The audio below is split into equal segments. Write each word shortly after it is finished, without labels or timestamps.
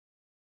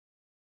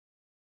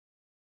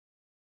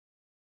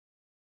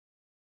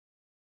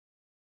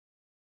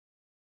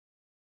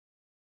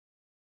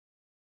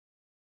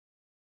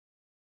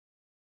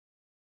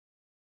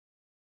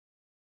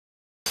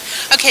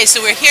Okay,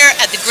 so we're here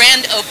at the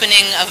grand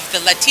opening of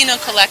the Latino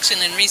Collection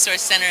and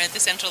Resource Center at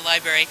the Central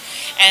Library,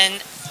 and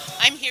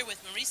I'm here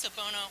with Marisa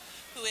Bono,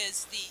 who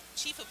is the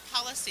Chief of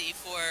Policy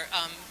for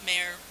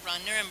Mayor Ron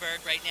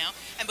Nirenberg right now,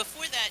 and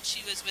before that she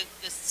was with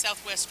the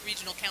Southwest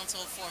Regional Council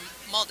for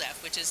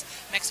MALDEF, which is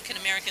Mexican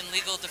American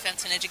Legal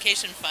Defense and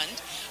Education Fund,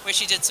 where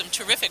she did some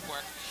terrific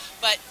work.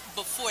 But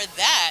before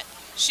that,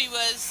 she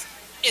was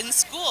in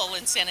school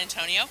in San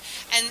Antonio,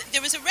 and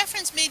there was a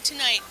reference made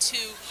tonight to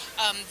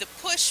the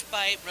push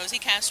by Rosie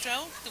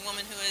Castro, the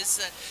woman who is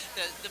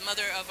the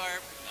mother of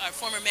our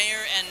former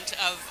mayor and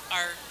of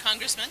our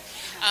congressman,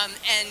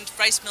 and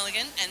Bryce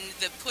Milligan, and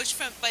the push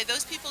by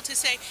those people to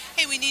say,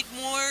 hey, we need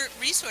more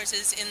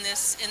resources in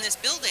this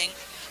building.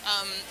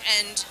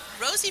 And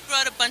Rosie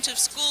brought a bunch of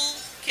school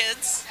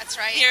kids. That's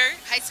right. Here.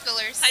 High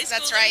schoolers.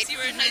 That's right. You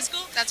were in high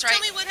school? That's right.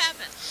 Tell me what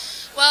happened.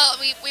 Well,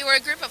 we were a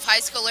group of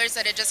high schoolers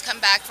that had just come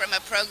back from a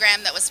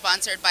program that was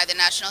sponsored by the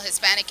National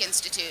Hispanic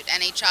Institute,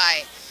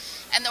 NHI.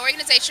 And the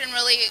organization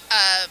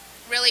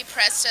really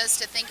pressed us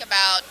to think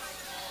about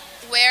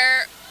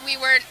where we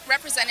were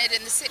represented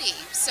in the city.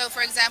 So,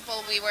 for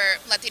example,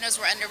 Latinos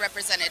were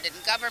underrepresented in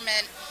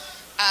government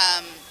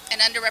and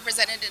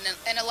underrepresented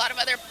in a lot of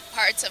other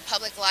parts of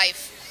public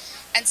life.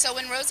 And so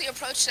when Rosie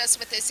approached us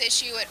with this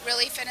issue, it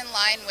really fit in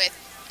line with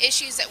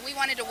issues that we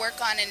wanted to work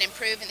on and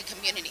improve in the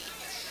community.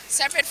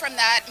 Separate from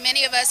that,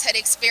 many of us had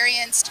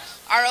experienced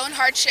our own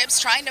hardships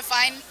trying to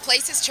find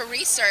places to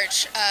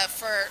research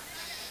for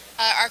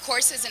our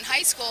courses in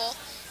high school,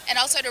 and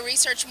also to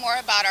research more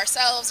about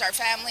ourselves, our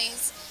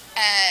families,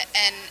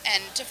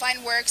 and to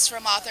find works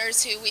from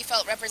authors who we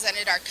felt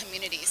represented our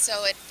community.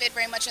 So it fit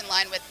very much in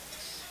line with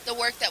the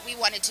work that we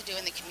wanted to do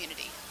in the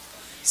community.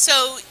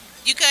 So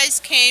you guys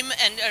came,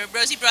 and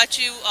Rosie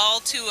brought you all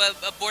to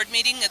a board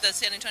meeting at the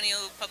San Antonio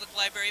Public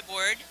Library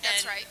Board.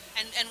 That's right.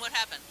 And what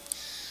happened?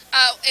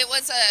 It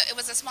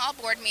was a small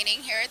board meeting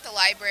here at the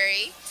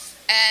library,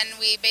 and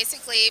we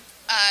basically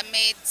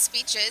made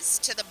speeches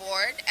to the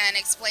board and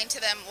explained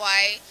to them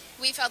why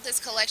we felt this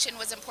collection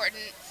was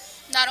important,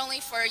 not only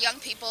for young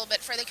people but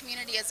for the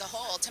community as a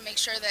whole, to make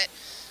sure that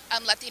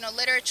Latino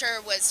literature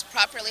was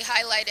properly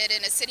highlighted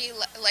in a city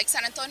like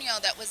San Antonio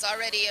that was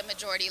already a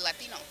majority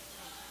Latino.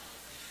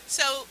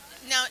 So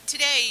now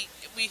today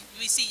we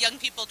see young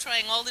people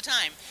trying all the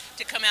time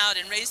to come out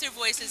and raise their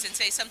voices and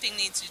say something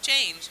needs to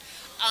change.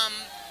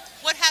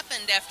 What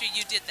happened after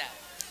you did that?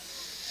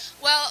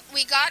 Well,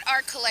 we got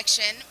our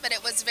collection, but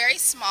it was very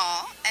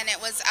small and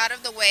it was out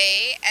of the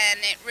way,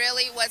 and it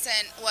really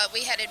wasn't what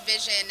we had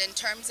envisioned in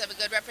terms of a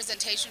good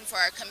representation for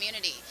our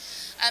community.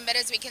 But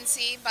as we can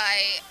see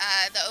by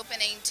the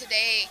opening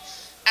today,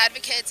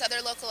 advocates, other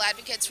local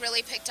advocates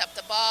really picked up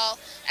the ball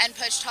and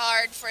pushed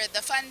hard for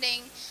the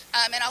funding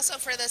and also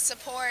for the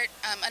support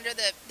under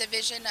the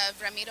vision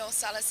of Ramiro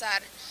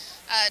Salazar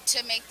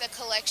to make the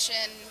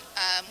collection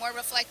more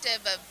reflective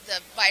of the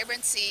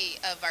vibrancy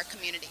of our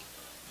community.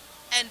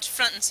 And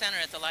front and center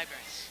at the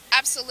library.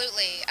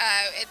 Absolutely.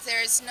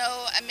 There's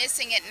no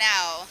missing it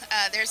now.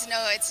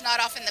 It's not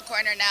off in the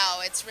corner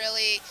now. It's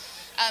really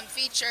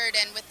featured,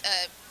 and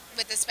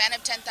with the span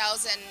of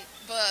 10,000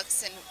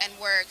 books and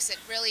works, it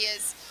really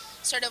is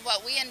sort of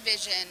what we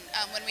envisioned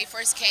when we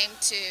first came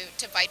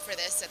to fight for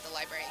this at the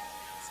library.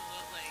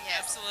 Absolutely,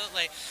 yes.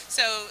 Absolutely.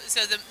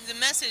 So the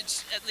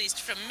message, at least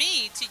from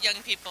me to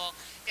young people,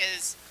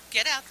 is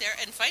get out there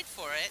and fight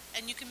for it,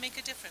 and you can make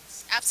a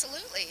difference.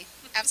 Absolutely,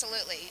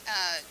 absolutely.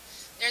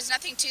 There's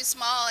nothing too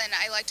small, and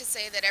I like to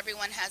say that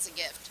everyone has a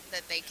gift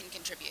that they can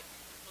contribute.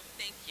 Well,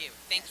 thank you.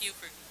 Thank you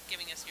for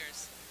giving us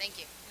yours. Thank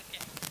you.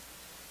 Okay.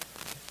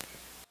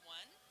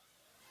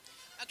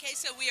 Okay,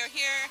 so we are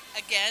here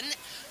again,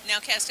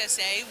 Nowcast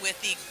SA,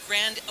 with the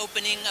grand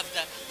opening of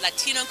the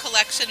Latino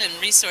Collection and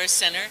Resource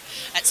Center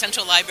at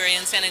Central Library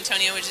in San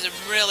Antonio, which is a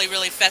really,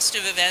 really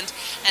festive event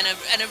and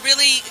a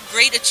really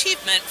great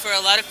achievement for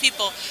a lot of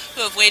people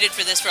who have waited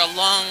for this for a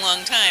long,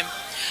 long time.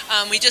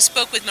 We just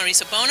spoke with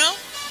Marisa Bono,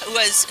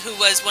 who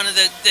was one of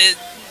the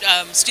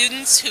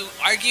students who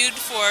argued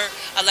for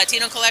a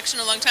Latino collection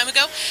a long time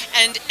ago,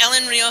 and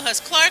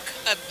Riojas Clark,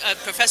 a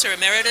professor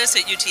emeritus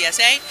at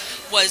UTSA,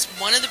 was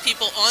one of the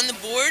people on the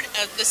board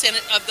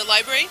of the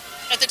library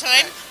at the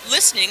time,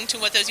 listening to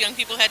what those young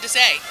people had to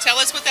say. Tell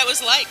us what that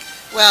was like.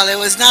 Well, it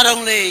was not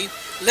only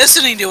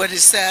listening to what he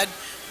said,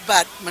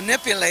 but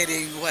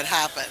manipulating what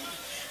happened.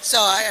 So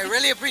I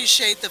really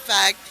appreciate the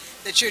fact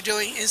that you're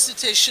doing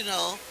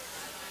institutional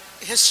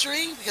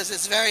history, because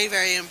it's very,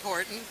 very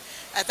important.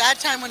 At that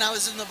time when I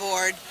was in the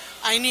board,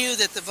 I knew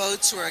that the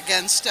votes were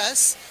against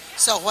us.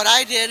 So what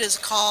I did is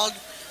called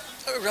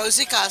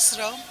Rosie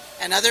Castro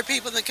and other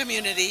people in the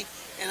community,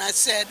 and I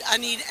said, I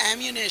need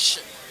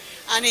ammunition.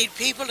 I need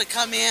people to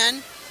come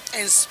in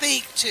and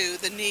speak to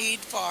the need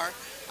for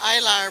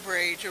our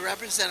library to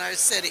represent our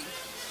city.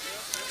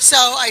 So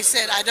I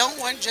said, I don't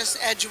want just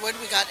Edgewood.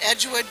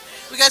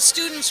 We got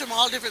students from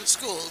all different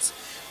schools,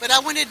 but I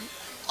wanted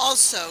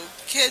also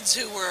kids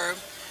who were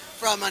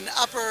from an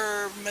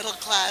upper middle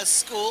class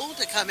school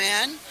to come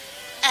in,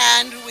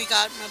 and we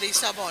got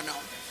Marisa Bono.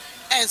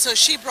 And so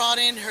she brought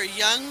in her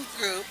young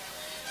group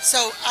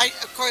So I,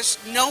 of course,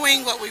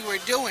 knowing what we were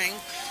doing,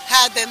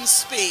 had them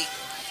speak,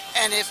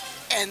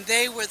 and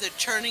they were the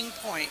turning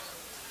point.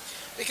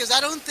 Because I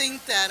don't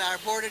think that our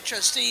Board of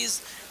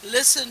Trustees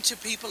listened to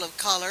people of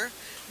color,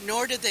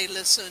 nor did they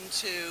listen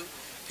to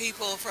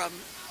people from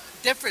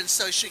different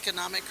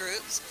socioeconomic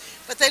groups,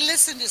 but they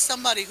listened to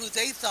somebody who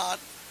they thought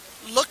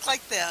looked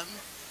like them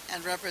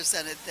and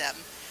represented them.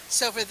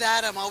 So for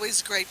that, I'm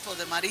always grateful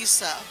to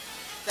Marisa.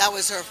 That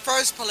was her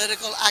first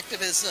political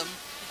activism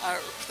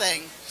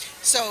thing.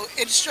 So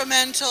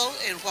instrumental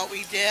in what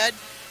we did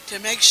to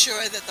make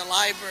sure that the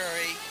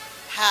library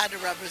had a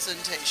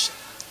representation.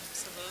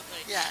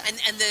 Absolutely. Yeah.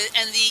 And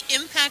the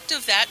impact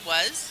of that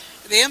was?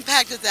 The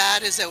impact of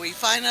that is that we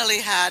finally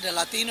had a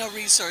Latino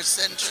Resource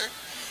Center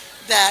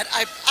that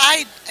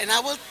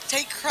I will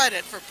take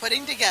credit for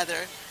putting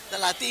together the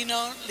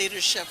Latino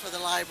leadership for the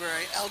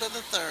library, Elder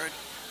III,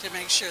 to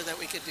make sure that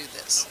we could do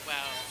this. Oh,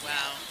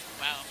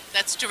 wow.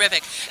 That's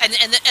terrific. And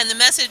the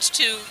message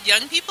to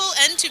young people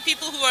and to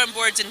people who are on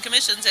boards and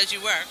commissions, as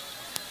you were.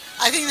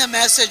 I think the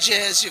message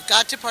is you've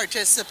got to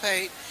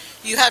participate.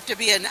 You have to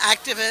be an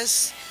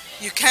activist.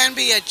 You can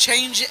be a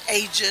change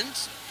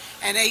agent,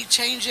 and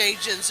change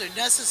agents are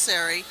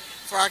necessary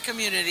for our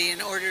community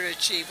in order to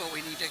achieve what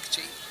we need to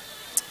achieve.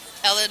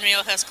 Ellen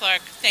Riojas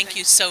Clark, thank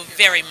you so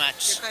very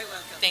much. You're quite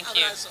welcome. Thank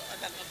you. Abrazo.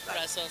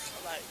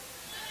 Abrazos. Bye.